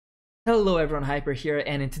Hello everyone, Hyper here,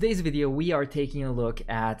 and in today's video we are taking a look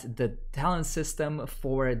at the talent system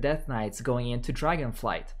for Death Knights going into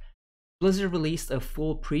Dragonflight. Blizzard released a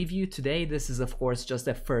full preview today. This is of course just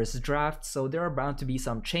a first draft, so there are bound to be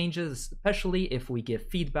some changes, especially if we give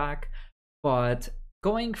feedback. But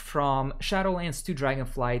going from Shadowlands to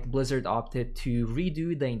Dragonflight, Blizzard opted to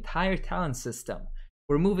redo the entire talent system.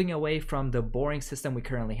 We're moving away from the boring system we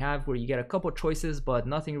currently have, where you get a couple choices but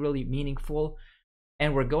nothing really meaningful.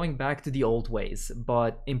 And we're going back to the old ways,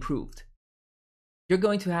 but improved. You're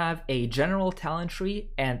going to have a general talent tree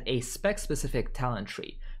and a spec-specific talent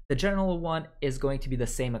tree. The general one is going to be the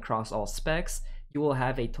same across all specs. You will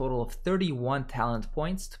have a total of 31 talent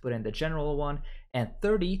points to put in the general one and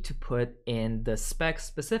 30 to put in the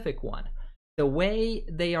spec-specific one. The way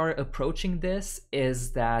they are approaching this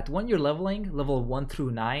is that when you're leveling, level 1 through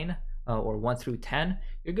 9, or 1 through 10,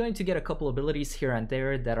 you're going to get a couple abilities here and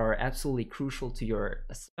there that are absolutely crucial to your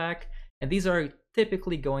spec, and these are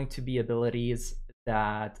typically going to be abilities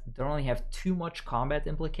that don't really have too much combat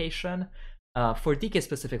implication. For DK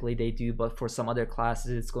specifically they do, but for some other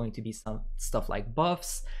classes it's going to be some stuff like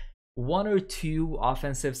buffs, 1 or 2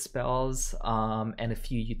 offensive spells, and a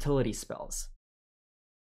few utility spells.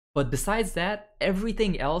 But besides that,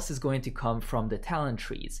 everything else is going to come from the talent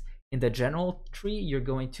trees. In the general tree, you're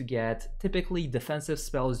going to get typically defensive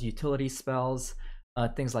spells, utility spells,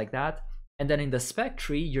 things like that. And then in the spec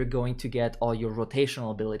tree, you're going to get all your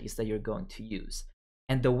rotational abilities that you're going to use.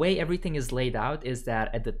 And the way everything is laid out is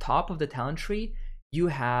that at the top of the talent tree, you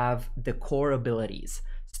have the core abilities,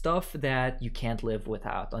 stuff that you can't live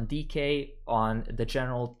without. On DK, on the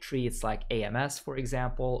general tree, it's like AMS, for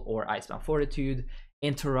example, or Icebound Fortitude,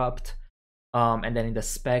 Interrupt. And then in the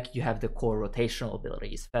spec, you have the core rotational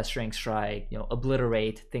abilities, Festering Strike,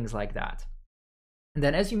 Obliterate, things like that. And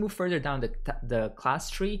then as you move further down the class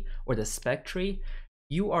tree or the spec tree,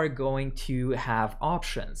 you are going to have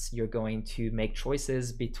options. You're going to make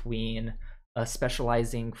choices between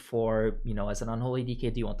specializing for, as an Unholy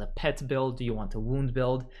DK, do you want a pet build? Do you want a wound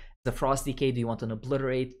build? As a Frost DK, do you want an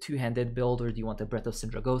Obliterate, two-handed build? Or do you want a Breath of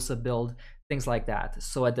Sindragosa build? Things like that.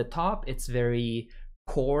 So at the top, it's very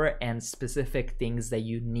core and specific things that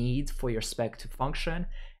you need for your spec to function,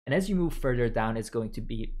 and as you move further down, it's going to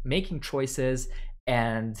be making choices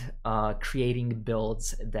and creating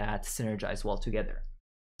builds that synergize well together.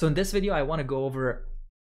 So in this video I want to go over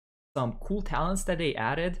some cool talents that they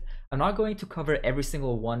added. I'm not going to cover every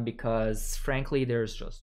single one because frankly there's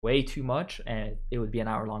just way too much and it would be an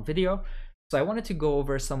hour-long video. So I wanted to go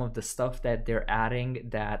over some of the stuff that they're adding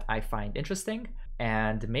that I find interesting,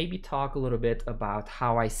 and maybe talk a little bit about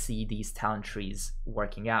how I see these talent trees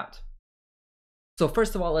working out. So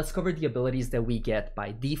first of all, let's cover the abilities that we get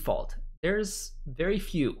by default. There's very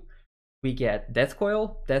few. We get Death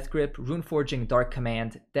Coil, Death Grip, Rune Forging, Dark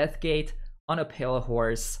Command, Death Gate, On a Pale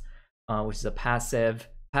Horse, which is a passive,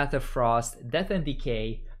 Path of Frost, Death and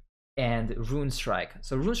Decay, and Rune Strike.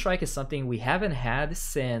 So Rune Strike is something we haven't had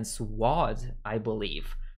since WoD, I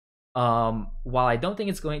believe. While I don't think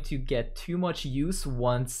it's going to get too much use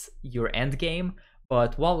once you're endgame,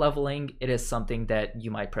 but while leveling, it is something that you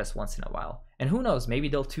might press once in a while. And who knows, maybe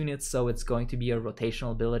they'll tune it so it's going to be a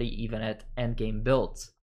rotational ability even at endgame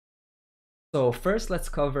builds. So first, let's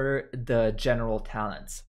cover the general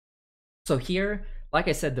talents. So here, like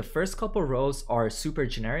I said, the first couple rows are super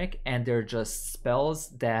generic and they're just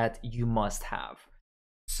spells that you must have.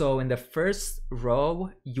 So in the first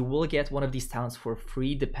row, you will get one of these talents for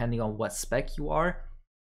free depending on what spec you are.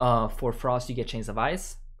 For Frost, you get Chains of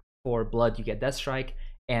Ice. For Blood, you get Death Strike.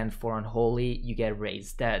 And for Unholy, you get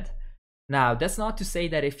Raised Dead. Now, that's not to say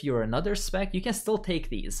that if you're another spec, you can still take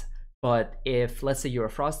these. But if, let's say you're a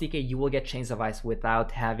Frost DK, you will get Chains of Ice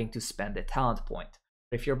without having to spend a talent point.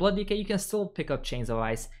 If you're Blood DK, you can still pick up Chains of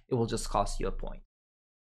Ice. It will just cost you a point.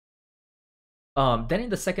 Then in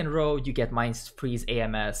the second row, you get Mind Freeze,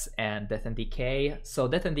 AMS, and Death and Decay. So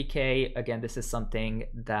Death and Decay, again, this is something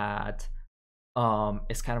that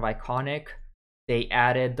is kind of iconic. They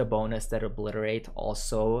added the bonus that Obliterate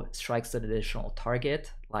also strikes an additional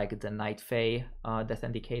target, like the Night Fae Death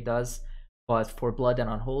and Decay does. But for Blood and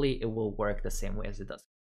Unholy, it will work the same way as it does.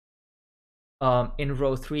 In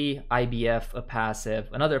row 3, IBF, a passive,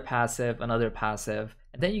 another passive, another passive,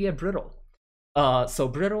 and then you get Brittle. So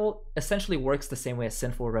Brittle essentially works the same way as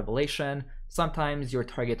Sinful Revelation. Sometimes your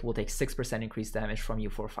target will take 6% increased damage from you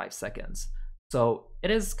for 5 seconds. So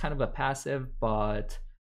it is kind of a passive, but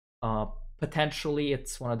potentially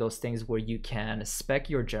it's one of those things where you can spec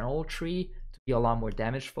your general tree to be a lot more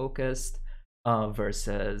damage focused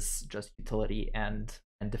versus just utility and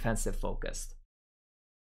defensive focused.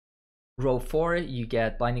 Row 4, you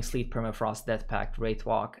get Blinding Sleet, Permafrost, Death Pact, Wraith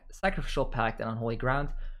Walk, Sacrificial Pact, and Unholy Ground.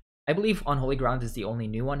 I believe Unholy Ground is the only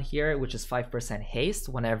new one here, which is 5% haste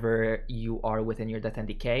whenever you are within your Death and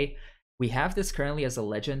Decay. We have this currently as a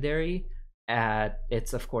legendary.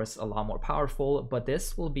 It's of course a lot more powerful, but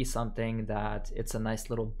this will be something that it's a nice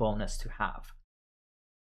little bonus to have.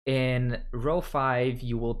 In row 5,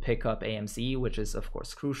 you will pick up AMZ, which is of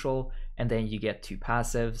course crucial, and then you get 2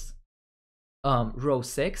 passives. Row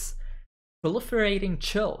 6, Proliferating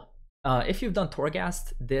Chill. If you've done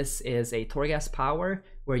Torghast, this is a Torghast power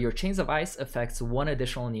where your Chains of Ice affects 1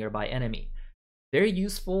 additional nearby enemy. Very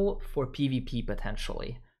useful for PvP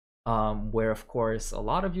potentially, where of course a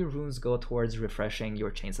lot of your runes go towards refreshing your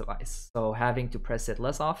Chains of Ice. So having to press it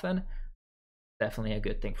less often, definitely a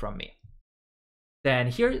good thing from me.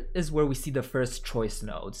 Then here is where we see the first choice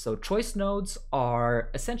nodes. So choice nodes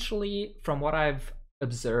are essentially, from what I've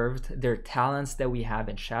observed, they're talents that we have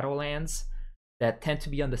in Shadowlands that tend to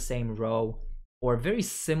be on the same row, or very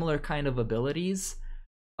similar kind of abilities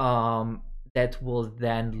that will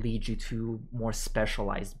then lead you to more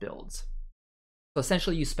specialized builds. So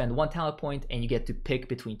essentially you spend 1 talent point and you get to pick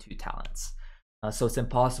between 2 talents. So it's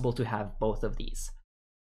impossible to have both of these.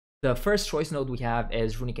 The first choice node we have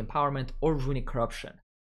is Runic Empowerment or Runic Corruption.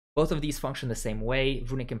 Both of these function the same way.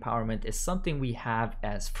 Runic Empowerment is something we have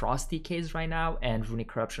as Frost DKs right now, and Runic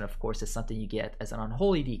Corruption, of course, is something you get as an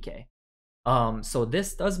Unholy DK. So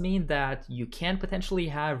this does mean that you can potentially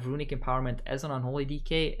have Runic Empowerment as an Unholy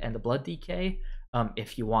DK and the Blood DK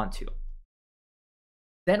if you want to.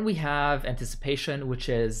 Then we have Anticipation, which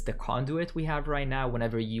is the conduit we have right now.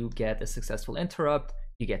 Whenever you get a successful interrupt,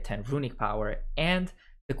 you get 10 Runic power, and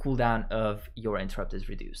the cooldown of your interrupt is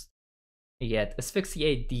reduced. You get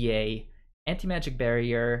Asphyxiate, DA, Anti-Magic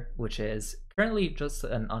Barrier, which is currently just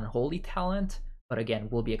an Unholy talent, but again,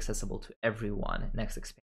 will be accessible to everyone next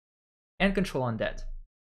expansion. And Control Undead.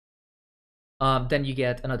 Then you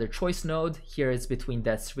get another choice node. Here it's between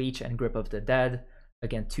Death's Reach and Grip of the Dead.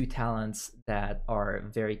 Again, 2 talents that are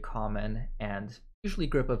very common, and usually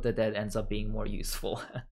Grip of the Dead ends up being more useful.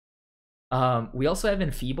 We also have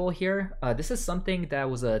Enfeeble here. This is something that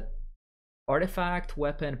was a artifact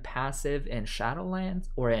weapon passive in Shadowlands,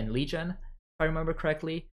 or in Legion, if I remember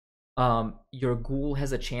correctly. Your ghoul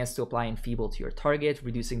has a chance to apply Enfeeble to your target,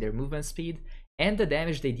 reducing their movement speed, and the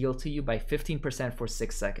damage they deal to you by 15% for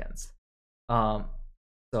 6 seconds.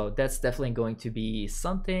 So that's definitely going to be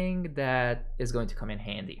something that is going to come in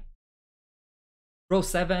handy. Row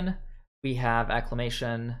 7, we have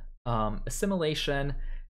Acclamation, Assimilation.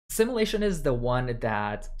 Assimilation is the one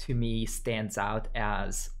that to me stands out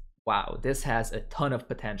as, wow, this has a ton of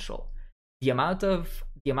potential. The amount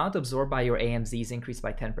absorbed by your AMZ is increased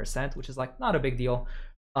by 10%, which is like not a big deal.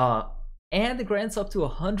 And it grants up to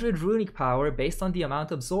 100 runic power based on the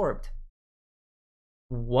amount absorbed.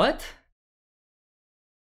 What?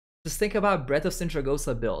 Just think about Breath of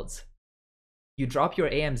Sindragosa builds. You drop your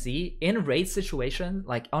AMZ in raid situation,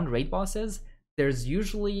 like on raid bosses, there's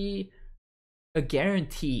usually a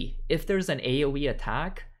guarantee if there's an AoE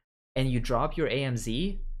attack and you drop your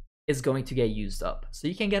AMZ, it's going to get used up. So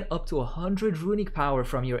you can get up to 100 runic power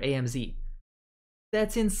from your AMZ.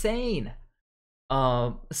 That's insane.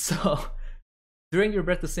 So during your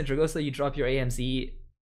Breath of Sindragosa, you drop your AMZ,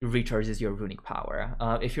 it recharges your runic power.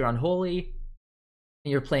 If you're Unholy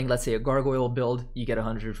and you're playing, let's say, a Gargoyle build, you get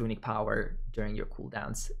 100 runic power during your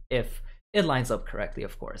cooldowns, if it lines up correctly,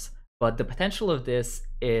 of course. But the potential of this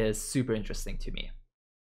is super interesting to me.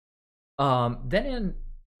 Then in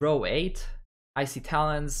row 8, Icy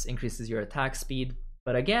Talons increases your attack speed,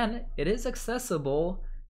 but again, it is accessible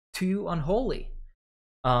to Unholy.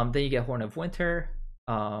 Then you get Horn of Winter,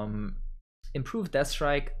 improved Death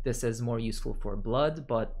Strike. This is more useful for Blood,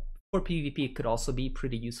 but for PvP it could also be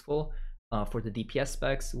pretty useful for the DPS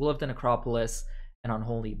specs. Will of the Necropolis and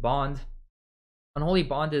Unholy Bond. Unholy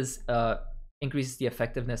Bond is increases the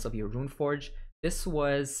effectiveness of your Runeforge. This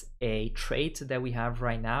was a trait that we have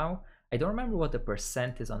right now. I don't remember what the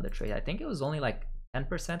percent is on the trait. I think it was only like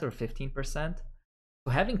 10% or 15%.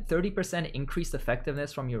 So having 30% increased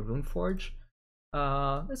effectiveness from your Runeforge,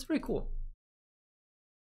 that's pretty cool.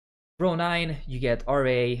 Row 9, you get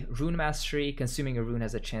RA, Rune Mastery. Consuming a rune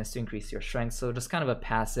has a chance to increase your strength, so just kind of a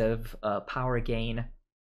passive power gain.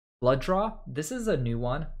 Blood Draw, this is a new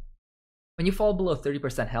one. When you fall below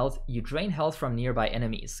 30% health, you drain health from nearby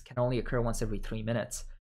enemies. Can only occur once every 3 minutes.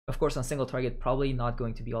 Of course, on single target, probably not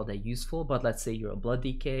going to be all that useful, but let's say you're a Blood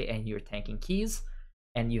DK and you're tanking keys,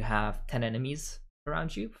 and you have 10 enemies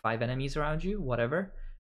around you, 5 enemies around you, whatever,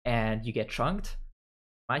 and you get chunked.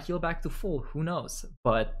 Might heal back to full, who knows?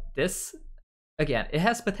 But this, again, it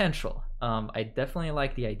has potential. I definitely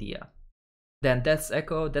like the idea. Then Death's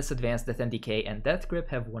Echo, Death's Advance, Death and Decay, and Death Grip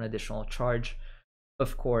have one additional charge.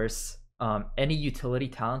 Of course, any utility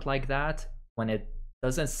talent like that, when it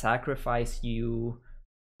doesn't sacrifice you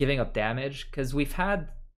giving up damage, because we've had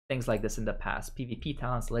things like this in the past, PvP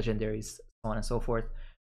talents, legendaries, so on and so forth,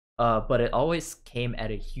 but it always came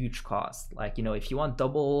at a huge cost. Like, you know, if you want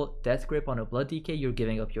double Death Grip on a Blood Decay, you're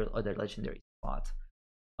giving up your other legendary spot.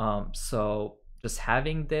 So just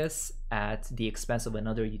having this at the expense of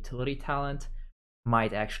another utility talent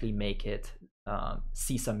might actually make it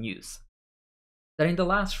see some use. Then in the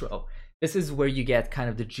last row, this is where you get kind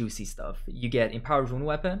of the juicy stuff. You get Empowered Rune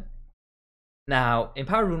Weapon. Now,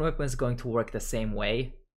 Empowered Rune Weapon is going to work the same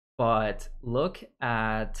way, but look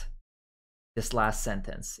at this last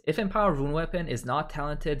sentence. If Empowered Rune Weapon is not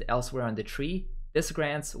talented elsewhere on the tree, this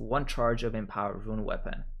grants 1 charge of Empowered Rune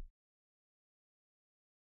Weapon.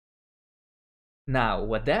 Now,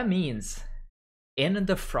 what that means, in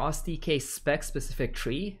the Frost Decay spec-specific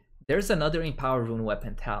tree, there's another Empowered Rune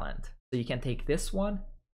Weapon talent. So you can take this one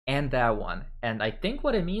and that one. And I think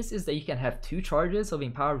what it means is that you can have 2 charges of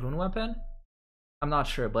Empowered Rune Weapon. I'm not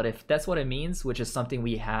sure, but if that's what it means, which is something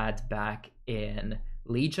we had back in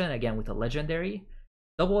Legion, again with a legendary,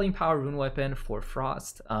 double Empowered Rune Weapon for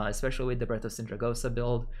Frost, especially with the Breath of Sindragosa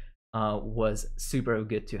build, was super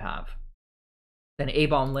good to have. Then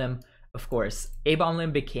A-Bomb Limb, of course. A-Bomb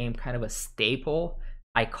Limb became kind of a staple,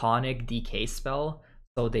 iconic DK spell,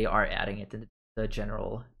 so they are adding it in the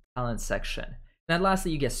general talent section. And then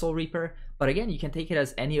lastly, you get Soul Reaper, but again, you can take it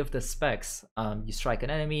as any of the specs. You strike an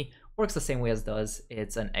enemy, works the same way as does,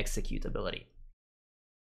 it's an execute ability.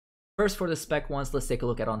 First, for the spec ones, let's take a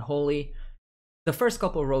look at Unholy. The first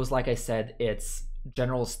couple rows, like I said, it's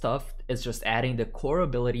general stuff. It's just adding the core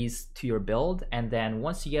abilities to your build, and then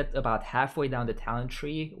once you get about halfway down the talent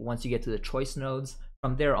tree, once you get to the choice nodes,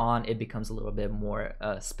 from there on it becomes a little bit more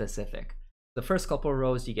specific. The first couple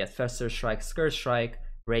rows, you get Fester Strike, Scourge Strike,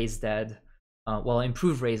 Raise Dead. Well,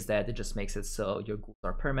 Improve Raise Dead, it just makes it so your ghouls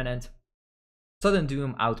are permanent. Sudden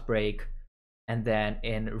Doom, Outbreak, and then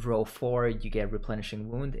in row 4 you get Replenishing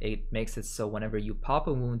Wound. It makes it so whenever you pop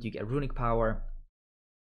a wound, you get Runic Power,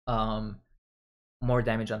 more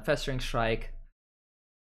damage on Festering Strike,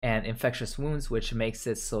 and Infectious Wounds, which makes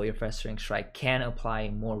it so your Festering Strike can apply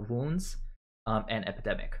more wounds, and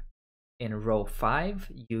Epidemic. In row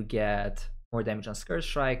 5 you get more damage on Scourge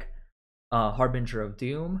Strike, Harbinger of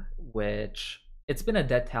Doom, which it's been a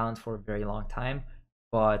dead talent for a very long time,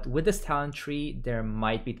 but with this talent tree there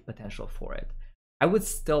might be the potential for it. I would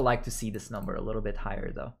still like to see this number a little bit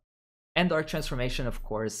higher though. And Dark Transformation, of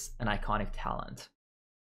course, an iconic talent.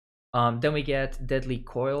 Then we get Deadly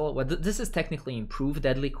Coil. Well, this is technically improved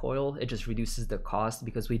Deadly Coil, it just reduces the cost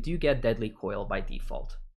because we do get Deadly Coil by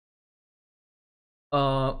default.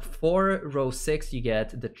 For row 6 you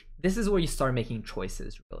get this is where you start making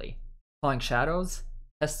choices really. Clawing Shadows,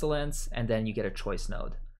 Pestilence, and then you get a choice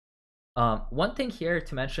node. One thing here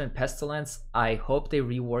to mention, Pestilence, I hope they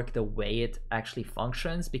rework the way it actually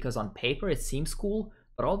functions, because on paper it seems cool,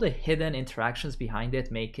 but all the hidden interactions behind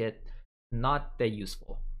it make it not that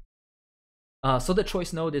useful. So the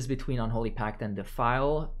choice node is between Unholy Pact and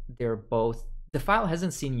Defile. They're both... Defile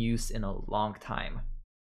hasn't seen use in a long time,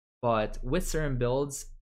 but with certain builds,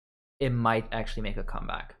 it might actually make a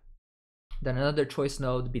comeback. Then another choice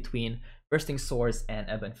node between Bursting Swords and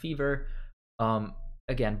Ebon Fever.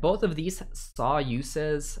 Again, both of these saw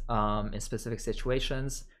uses in specific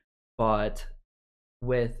situations, but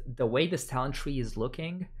with the way this talent tree is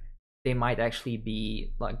looking, they might actually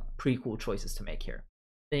be like pretty cool choices to make here.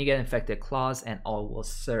 Then you get Infected Claws and All Will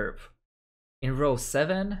Serve. In row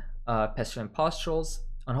 7, Pestilent Postules,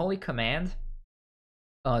 Unholy Command.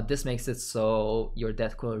 This makes it so your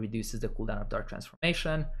Death Coil reduces the cooldown of Dark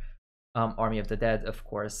Transformation. Army of the Dead, of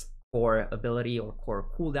course, core ability or core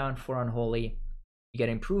cooldown for Unholy. You get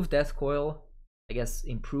Improved Death Coil, I guess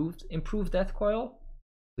improved Death Coil.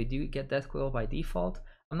 We do get Death Coil by default.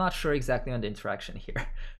 I'm not sure exactly on the interaction here,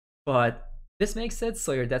 but this makes it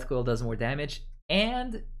so your Death Coil does more damage,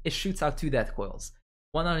 and it shoots out 2 Death Coils.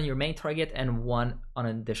 One on your main target and one on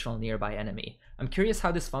an additional nearby enemy. I'm curious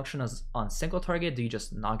how this functions on single target. Do you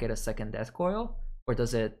just not get a second Death Coil? Or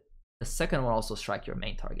does the second one also strike your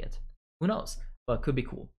main target? Who knows, but could be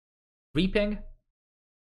cool. Reaping.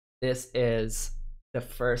 This is the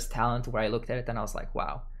first talent where I looked at it and I was like,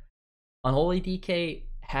 wow. Unholy DK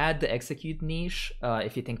had the execute niche.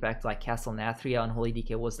 If you think back to like Castle Nathria, Unholy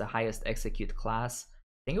DK was the highest execute class.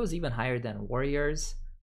 I think it was even higher than Warriors.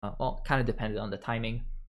 Well, kind of depended on the timing.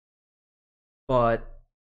 But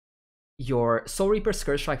your Soul Reaper,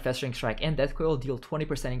 Scourge Strike, Festering Strike, and Death Coil deal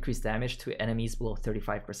 20% increased damage to enemies below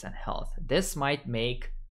 35% health. This might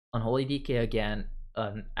make Unholy DK, again,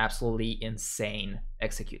 an absolutely insane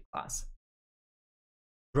execute class.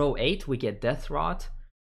 Row 8, we get Death Rot.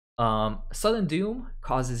 Sudden Doom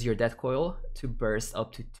causes your Death Coil to burst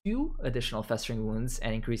up to 2 additional Festering Wounds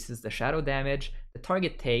and increases the shadow damage the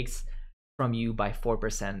target takes from you by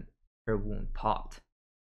 4% per wound popped.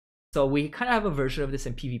 So we kind of have a version of this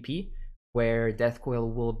in PvP, where Death Coil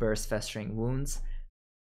will burst Festering Wounds.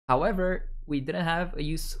 However, we didn't have a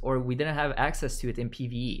use, or we didn't have access to it in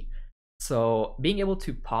PvE. So being able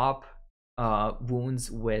to pop wounds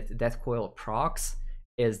with Death Coil procs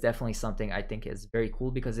is definitely something I think is very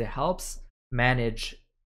cool, because it helps manage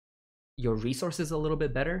your resources a little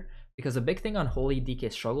bit better. Because a big thing Unholy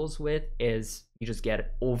DK struggles with is you just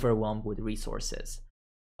get overwhelmed with resources.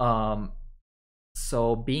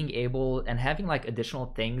 So being able and having like additional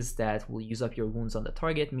things that will use up your wounds on the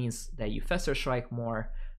target means that you Fester Strike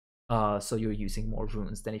more, so you're using more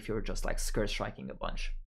runes than if you're just like Skirt Striking a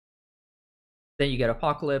bunch. Then you get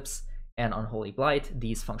Apocalypse and Unholy Blight.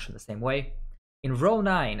 These function the same way. In row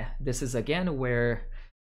 9, this is again where,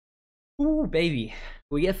 ooh baby,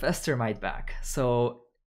 we get Festermite back. So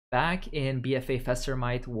back in BFA,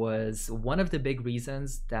 Festermite was one of the big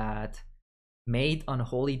reasons that made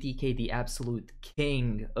Unholy DK the absolute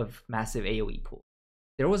king of massive AoE pool.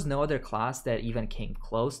 There was no other class that even came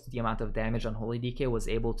close to the amount of damage Unholy DK was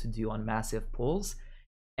able to do on massive pulls,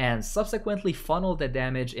 and subsequently funneled the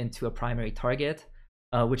damage into a primary target,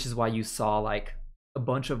 which is why you saw like a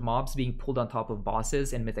bunch of mobs being pulled on top of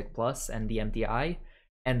bosses in Mythic Plus and the MDI,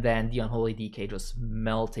 and then the Unholy DK just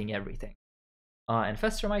melting everything. And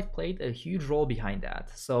Festermite played a huge role behind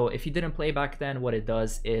that. So if you didn't play back then, what it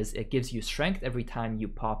does is it gives you strength every time you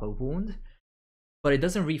pop a wound, but it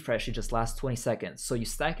doesn't refresh, it just lasts 20 seconds. So you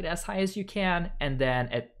stack it as high as you can, and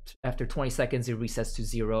then after 20 seconds it resets to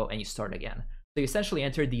 0 and you start again. So you essentially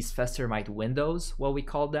enter these Festermite windows, what we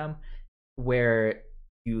call them, where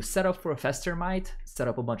you set up for a Festermite, set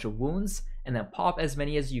up a bunch of wounds, and then pop as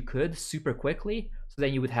many as you could super quickly, so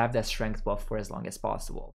then you would have that strength buff for as long as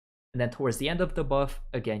possible. And then towards the end of the buff,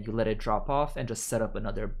 again, you let it drop off and just set up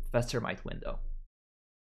another Festermite window.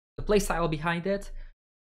 The playstyle behind it,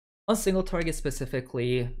 on single target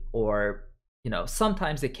specifically, or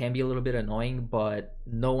sometimes it can be a little bit annoying, but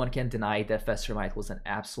no one can deny that Festermite was an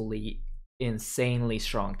absolutely insanely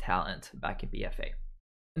strong talent back in BFA.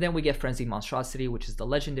 And then we get Frenzied Monstrosity, which is the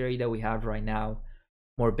legendary that we have right now.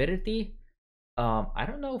 Morbidity, I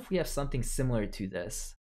don't know if we have something similar to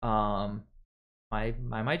this. I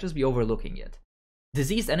might just be overlooking it.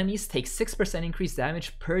 Diseased enemies take 6% increased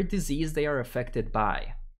damage per disease they are affected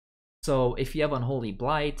by. So if you have Unholy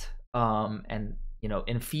Blight, and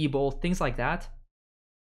Enfeeble, things like that,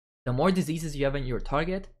 the more diseases you have in your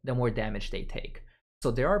target, the more damage they take. So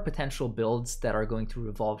there are potential builds that are going to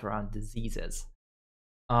revolve around diseases.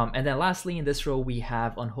 And then lastly, in this row, we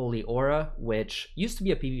have Unholy Aura, which used to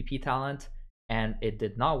be a PvP talent, and it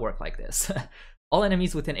did not work like this. All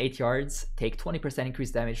enemies within 8 yards take 20%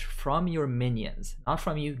 increased damage from your minions. Not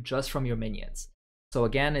from you, just from your minions. So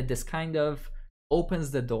again, this kind of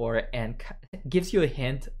opens the door and gives you a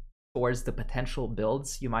hint towards the potential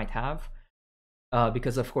builds you might have.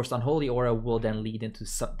 Because of course, Unholy Aura will then lead into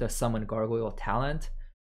the Summon Gargoyle talent.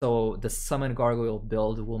 So the Summon Gargoyle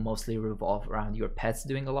build will mostly revolve around your pets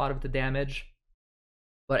doing a lot of the damage.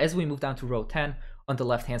 But as we move down to row 10, on the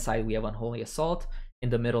left hand side we have Unholy Assault, in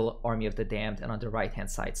the middle Army of the Damned, and on the right hand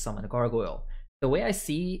side Summon Gargoyle. The way I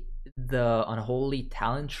see the Unholy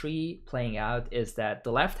talent tree playing out is that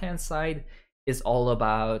the left hand side is all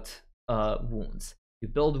about wounds. You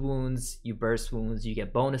build wounds, you burst wounds, you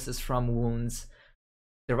get bonuses from wounds.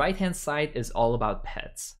 The right hand side is all about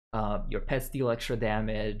pets. Your pets deal extra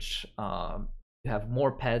damage, you have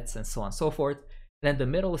more pets, and so on and so forth. And then the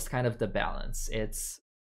middle is kind of the balance. It's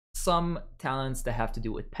some talents that have to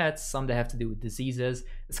do with pets, some that have to do with diseases.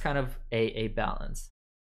 It's kind of a balance.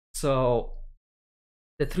 So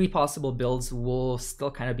the 3 possible builds will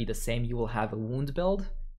still kind of be the same. You will have a wound build,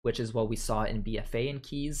 which is what we saw in BFA and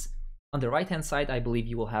Keys. On the right hand side, I believe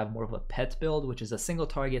you will have more of a pet build, which is a single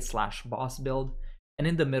target / boss build. And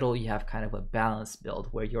in the middle, you have kind of a balanced build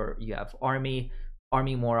where you have army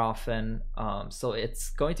more often. So it's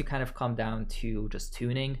going to kind of come down to just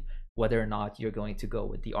tuning, whether or not you're going to go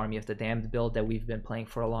with the Army of the Damned build that we've been playing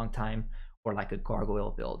for a long time, or like a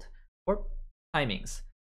Gargoyle build, or timings.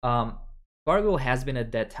 Gargoyle has been a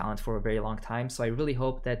dead talent for a very long time, so I really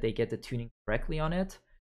hope that they get the tuning correctly on it,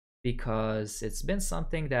 because it's been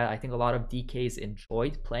something that I think a lot of DKs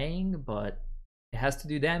enjoyed playing, but it has to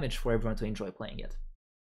do damage for everyone to enjoy playing it.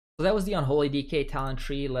 So that was the Unholy DK talent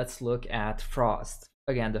tree. Let's look at Frost.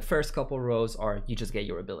 again, the first couple rows are you just get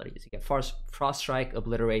your abilities. You get Frost Strike,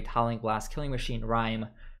 Obliterate, Howling Blast, Killing Machine, Rhyme,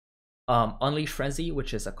 Unleash Frenzy,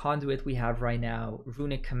 which is a conduit we have right now,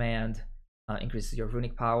 Runic Command, increases your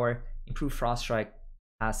runic power, Improve Frost Strike,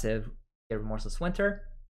 passive, get Remorseless Winter.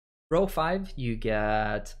 Row 5, you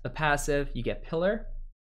get a passive, you get Pillar,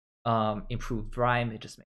 improved Rhyme, it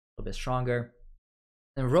just makes it a little bit stronger.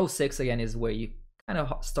 And row 6 again is where you kind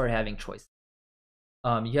of start having choice.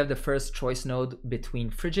 You have the first choice node between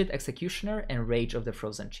Frigid Executioner and Rage of the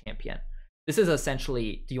Frozen Champion. This is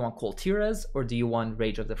essentially, do you want Kol Tiras or do you want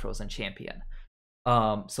Rage of the Frozen Champion?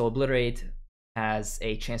 So Obliterate has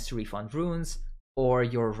a chance to refund runes, or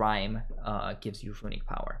your Rhyme gives you runic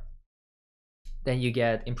power. Then you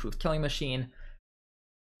get Improved Killing Machine.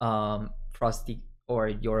 Or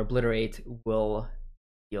your Obliterate will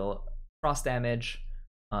deal frost damage,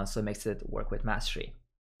 so it makes it work with Mastery.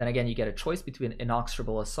 Then again, you get a choice between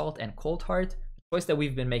Inexorable Assault and Cold Heart, a choice that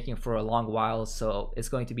we've been making for a long while, so it's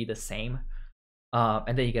going to be the same.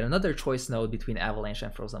 And then you get another choice node between Avalanche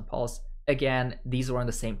and Frozen Pulse. Again, these were on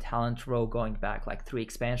the same talent row going back like 3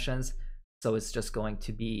 expansions, so it's just going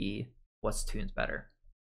to be what's tuned better.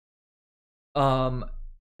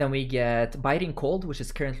 Then we get Biting Cold, which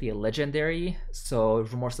is currently a legendary, so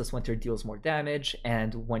Remorseless Winter deals more damage,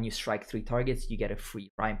 and when you strike 3 targets, you get a free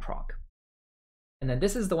Rhyme proc. And then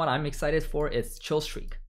this is the one I'm excited for, it's Chill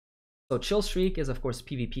Streak. So Chill Streak is of course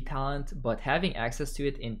PvP talent, but having access to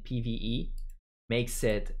it in PvE makes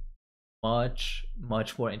it much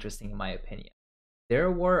more interesting in my opinion.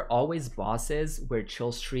 There were always bosses where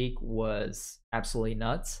Chill Streak was absolutely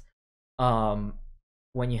nuts.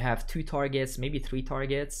 When you have 2 targets, maybe 3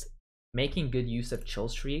 targets, making good use of Chill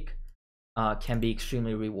Streak can be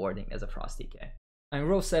extremely rewarding as a Frost DK. In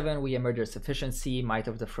row 7, we have Murderous Efficiency, Might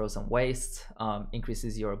of the Frozen Waste,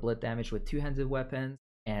 increases your oblit damage with 2-handed weapons,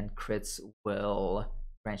 and crits will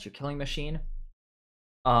grant you Killing Machine.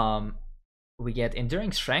 We get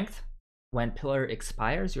Enduring Strength. When Pillar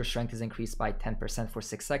expires, your strength is increased by 10% for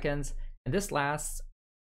 6 seconds, and this lasts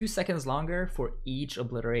 2 seconds longer for each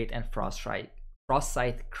Obliterate and Frost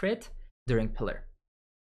Scythe crit during Pillar.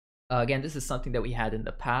 Again, this is something that we had in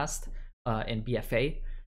the past in BFA,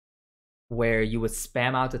 where you would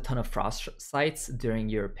spam out a ton of Frost Scythes during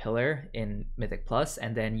your Pillar in Mythic Plus,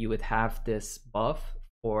 and then you would have this buff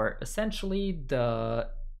for essentially the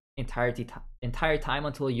entire time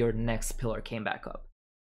until your next Pillar came back up.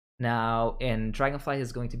 Now, in Dragonflight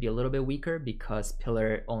is going to be a little bit weaker because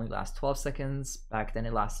Pillar only lasts 12 seconds, back then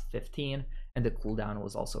it lasted 15, and the cooldown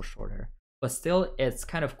was also shorter. But still, it's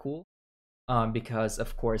kind of cool because,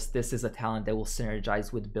 of course, this is a talent that will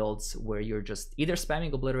synergize with builds where you're just either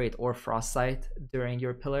spamming Obliterate or Frost Scythe during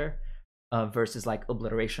your Pillar versus like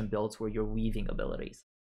Obliteration builds where you're weaving abilities.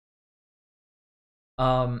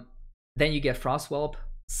 Then you get Frostwhelp,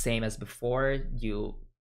 same as before. You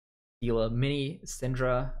deal a mini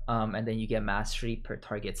Syndra, and then you get Mastery per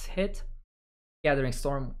target's hit. Gathering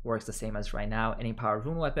Storm works the same as right now. Any Power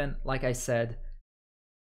Rune Weapon, like I said,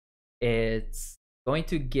 it's going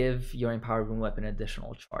to give your Empowered Rune Weapon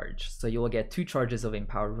additional charge. So you will get 2 charges of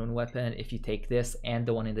Empowered Rune Weapon if you take this and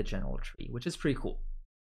the one in the general tree, which is pretty cool.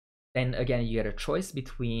 Then again, you get a choice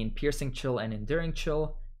between Piercing Chill and Enduring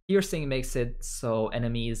Chill. Piercing makes it so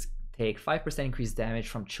enemies take 5% increased damage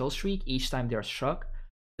from Chill Streak each time they're struck.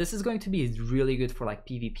 This is going to be really good for like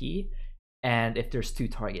PvP and if there's 2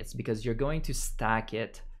 targets, because you're going to stack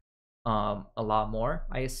it a lot more.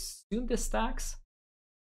 I assume this stacks.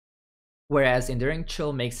 Whereas Enduring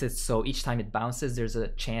Chill makes it so each time it bounces, there's a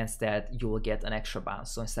chance that you will get an extra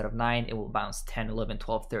bounce. So instead of 9, it will bounce 10, 11,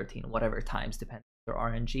 12, 13, whatever times, depending on your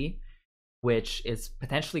RNG, which is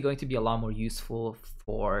potentially going to be a lot more useful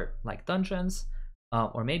for like dungeons,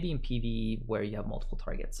 or maybe in PvE where you have multiple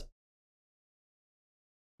targets.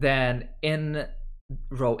 Then in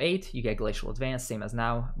row 8, you get Glacial Advance, same as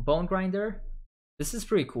now. Bone Grinder, this is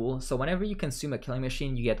pretty cool. So whenever you consume a Killing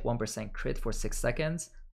Machine, you get 1% crit for 6 seconds.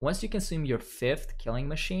 Once you consume your 5th Killing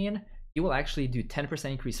Machine, you will actually do 10%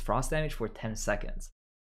 increased frost damage for 10 seconds.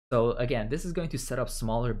 So again, this is going to set up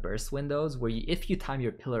smaller burst windows where if you time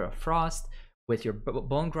your Pillar of Frost with your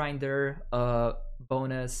Bone Grinder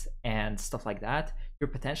bonus and stuff like that, you're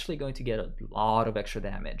potentially going to get a lot of extra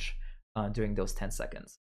damage during those 10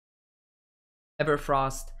 seconds.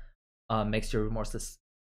 Everfrost makes your Remorseless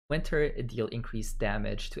Winter deal increased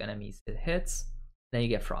damage to enemies it hits. Then you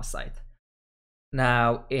get Frost Scythe.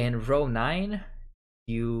 Now in row 9,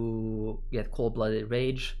 you get Cold-Blooded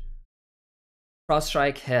Rage. Frost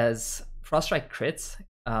Strike crits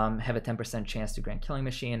have a 10% chance to grant Killing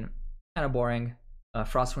Machine. Kind of boring.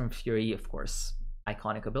 Frostworm Fury, of course,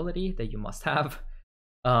 iconic ability that you must have.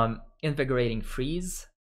 Invigorating Freeze,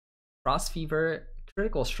 Frost Fever,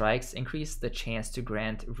 critical strikes increase the chance to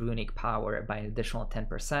grant runic power by an additional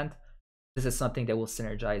 10%. This is something that will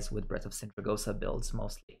synergize with Breath of Sindragosa builds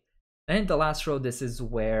mostly. And in the last row, this is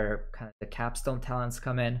where kind of the capstone talents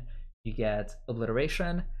come in. You get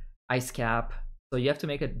Obliteration, Ice Cap. So you have to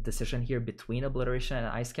make a decision here between Obliteration and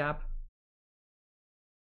Ice Cap.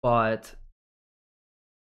 But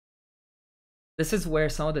this is where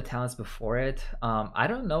some of the talents before it, I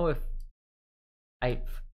don't know if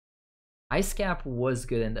Ice Cap was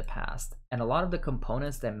good in the past, and a lot of the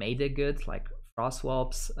components that made it good, like Frost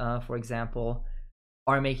Whelps, for example,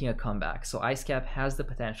 are making a comeback. So Ice Cap has the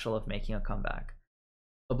potential of making a comeback.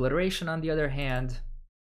 Obliteration, on the other hand,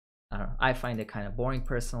 I don't know, I find it kind of boring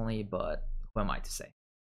personally, but who am I to say?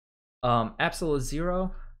 Absolute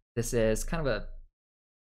Zero, this is kind of a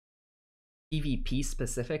PvP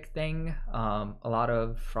specific thing. A lot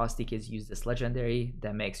of Frosty kids use this legendary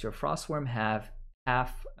that makes your Frostworm have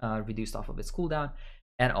half reduced off of its cooldown,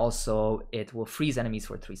 and also it will freeze enemies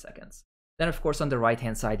for 3 seconds. Then of course on the right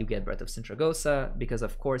hand side you get Breath of Sindragosa, because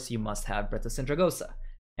of course you must have Breath of Sindragosa.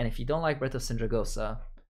 And if you don't like Breath of Sindragosa,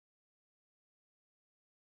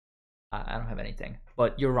 I don't have anything,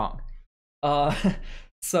 but you're wrong.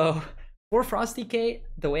 So for Frosty K,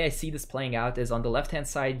 the way I see this playing out is on the left hand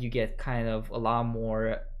side you get kind of a lot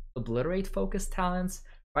more Obliterate focused talents,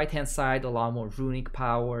 right hand side a lot more runic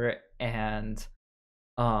power and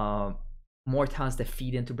more talents that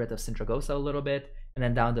feed into Breath of Sindragosa a little bit, and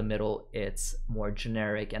then down the middle it's more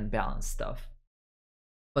generic and balanced stuff.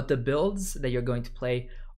 But the builds that you're going to play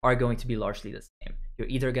are going to be largely the same. You're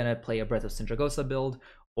either going to play a Breath of Sindragosa build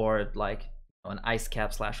or like an Ice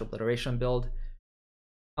Cap / Obliteration build.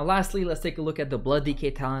 And lastly, let's take a look at the Blood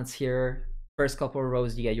Decay talents here. First couple of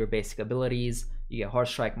rows you get your basic abilities. You get Hard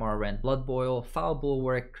Strike, Mara Rend, Blood Boil, Foul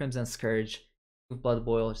Bulwark, Crimson Scourge, Blood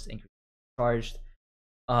Boil, just increase charged.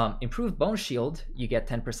 Improved Bone Shield, you get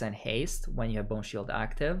 10% haste when you have Bone Shield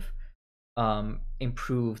active.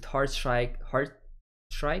 Improved Heart Strike,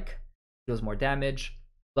 deals more damage.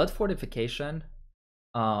 Blood Fortification,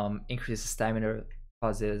 increases stamina,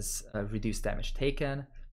 causes reduced damage taken.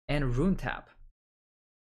 And Rune Tap.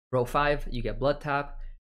 Row 5, you get Blood Tap,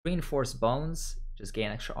 Reinforced Bones, just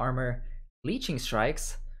gain extra armor. Leeching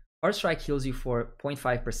Strikes, Heart Strike heals you for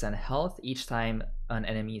 0.5% health each time an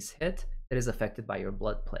enemy is hit that is affected by your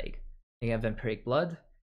Blood Plague. You have Vampiric Blood,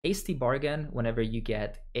 Hasty Bargain, whenever you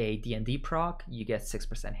get a D&D proc, you get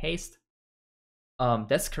 6% haste.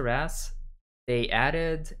 Death's Caress, they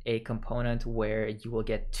added a component where you will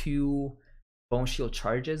get 2 Bone Shield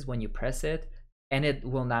charges when you press it, and it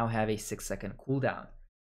will now have a 6-second cooldown.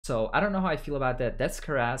 So I don't know how I feel about that. Death's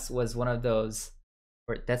Caress was one of those,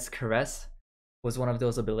 or Death's Caress was one of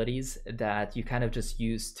those abilities that you kind of just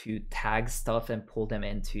use to tag stuff and pull them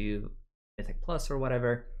into Mythic Plus or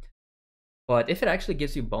whatever. But if it actually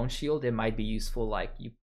gives you Bone Shield, it might be useful. Like you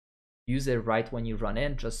use it right when you run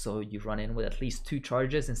in, just so you run in with at least 2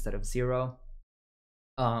 charges instead of 0.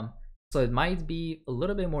 So it might be a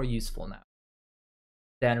little bit more useful now.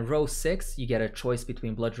 Then row 6, you get a choice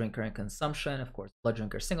between Blood Drinker and Consumption. Of course, Blood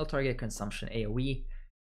Drinker single target, Consumption AoE.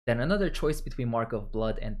 Then another choice between Mark of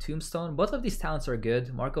Blood and Tombstone. Both of these talents are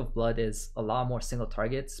good. Mark of Blood is a lot more single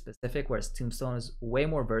target specific, whereas Tombstone is way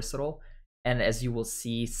more versatile. And as you will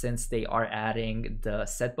see, since they are adding the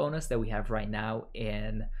set bonus that we have right now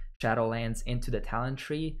in Shadowlands into the talent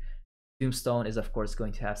tree, Tombstone is of course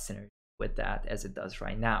going to have synergy with that as it does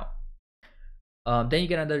right now. Then you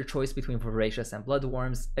get another choice between Voracious and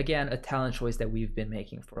Bloodworms. Again, a talent choice that we've been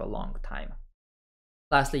making for a long time.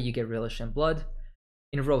 Lastly, you get Relish in Blood.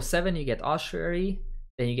 In row 7, you get Ossuary.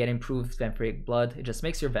 Then you get Improved Vampiric Blood. It just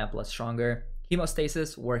makes your Vamp Blood stronger.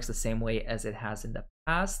 Hemostasis works the same way as it has in the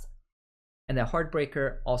past. And then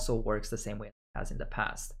Heartbreaker also works the same way it has in the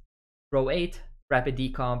past. Row 8, Rapid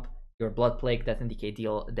Decomp. Your Blood Plague, Death and Decay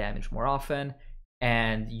deal damage more often.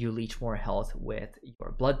 And you leech more health with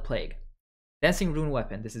your Blood Plague. Dancing Rune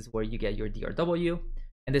Weapon, this is where you get your DRW,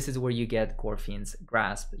 and this is where you get Gorfien's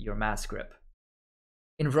Grasp, your Mass Grip.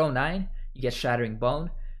 In row 9, you get Shattering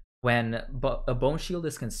Bone. When a Bone Shield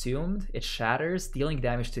is consumed, it shatters, dealing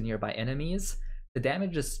damage to nearby enemies. The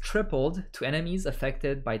damage is tripled to enemies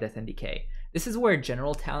affected by Death and Decay. This is where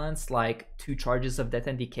general talents like 2 charges of Death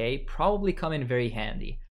and Decay probably come in very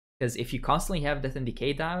handy, because if you constantly have Death and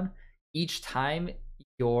Decay down, each time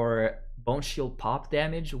your Bone Shield pop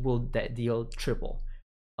damage will deal triple.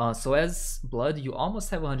 So as Blood, you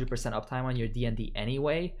almost have 100% uptime on your D&D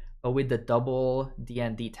anyway, but with the double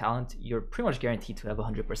D&D talent, you're pretty much guaranteed to have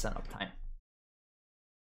 100% uptime.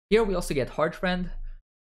 Here we also get Heart Rend.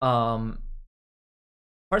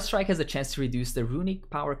 Heart Strike has a chance to reduce the runic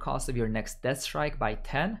power cost of your next Death Strike by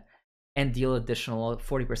 10 and deal additional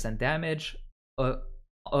 40% damage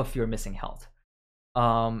of your missing health.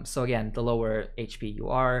 So again, the lower HP you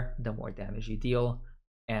are, the more damage you deal,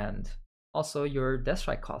 and also your Death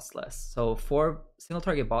Strike costs less. So for single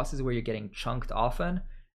target bosses where you're getting chunked often,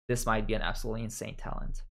 this might be an absolutely insane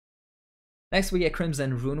talent. Next we get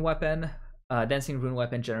Crimson Rune Weapon. Dancing Rune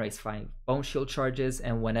Weapon generates 5 bone shield charges,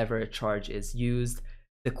 and whenever a charge is used,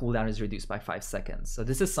 the cooldown is reduced by 5 seconds. So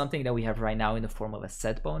this is something that we have right now in the form of a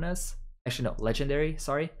set bonus. Actually, no, legendary,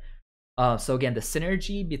 sorry. So again, the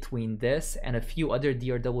synergy between this and a few other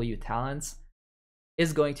DRW talents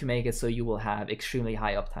is going to make it so you will have extremely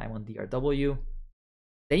high uptime on DRW.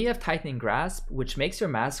 Then you have Tightening Grasp, which makes your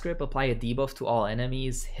Mass Grip apply a debuff to all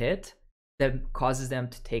enemies hit that causes them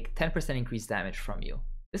to take 10% increased damage from you.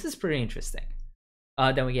 This is pretty interesting.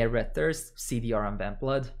 Then we get Red Thirst, CDR on Vamp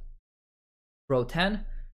Blood. Row 10,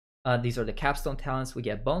 these are the capstone talents. We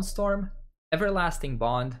get Bone Storm, Everlasting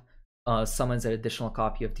Bond, summons an additional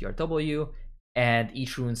copy of DRW, and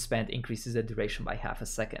each rune spent increases the duration by half a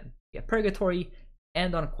second. We get Purgatory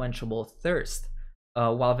and Unquenchable Thirst.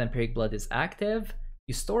 While Vampiric Blood is active,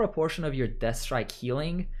 you store a portion of your Death Strike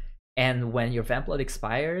healing, and when your Vamp Blood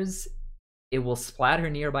expires, it will splatter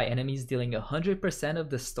nearby enemies, dealing 100% of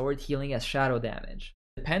the stored healing as shadow damage.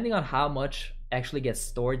 Depending on how much actually gets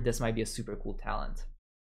stored, this might be a super cool talent.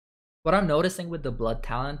 What I'm noticing with the Blood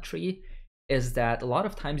talent tree is that a lot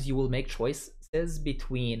of times you will make choices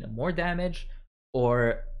between more damage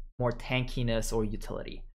or more tankiness or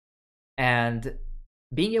utility. And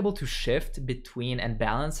being able to shift between and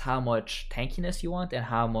balance how much tankiness you want and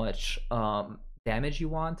how much damage you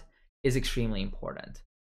want is extremely important.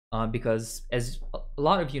 Because as a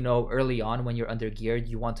lot of you know, early on when you're under geared,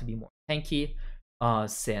 you want to be more tanky,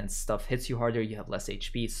 since stuff hits you harder, you have less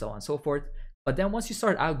HP, so on and so forth. But then once you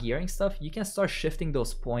start out gearing stuff, you can start shifting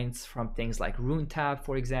those points from things like Rune Tab,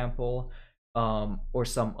 for example, or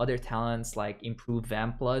some other talents like Improved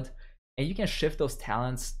Vamp Blood, and you can shift those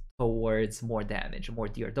talents towards more damage, more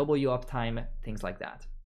DRW uptime, things like that.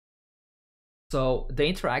 So the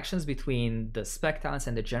interactions between the spec talents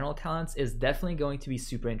and the general talents is definitely going to be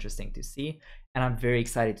super interesting to see, and I'm very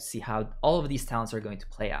excited to see how all of these talents are going to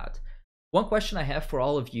play out. One question I have for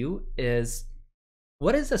all of you is,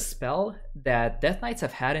 what is a spell that Death Knights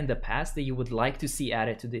have had in the past that you would like to see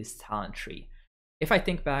added to this talent tree? If I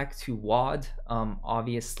think back to WoD,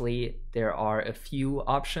 obviously there are a few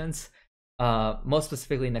options. Most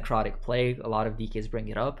specifically Necrotic Plague, a lot of DKs bring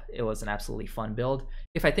it up. It was an absolutely fun build.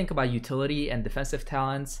 If I think about utility and defensive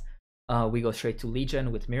talents, we go straight to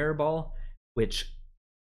Legion with Mirror Ball, which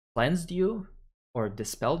cleansed you or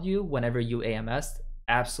dispelled you whenever you AMS'd.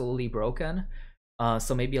 Absolutely broken.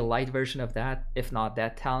 So maybe a light version of that, if not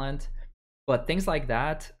that talent. But things like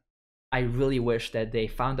that, I really wish that they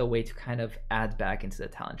found a way to kind of add back into the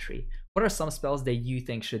talent tree. What are some spells that you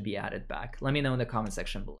think should be added back? Let me know in the comment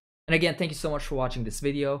section below. And again, thank you so much for watching this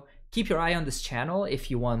video. Keep your eye on this channel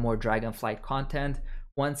if you want more Dragonflight content.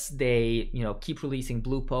 Once they, keep releasing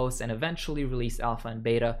blue posts and eventually release alpha and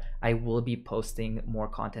beta, I will be posting more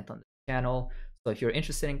content on the channel. So if you're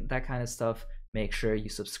interested in that kind of stuff, make sure you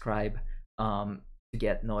subscribe to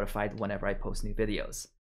get notified whenever I post new videos.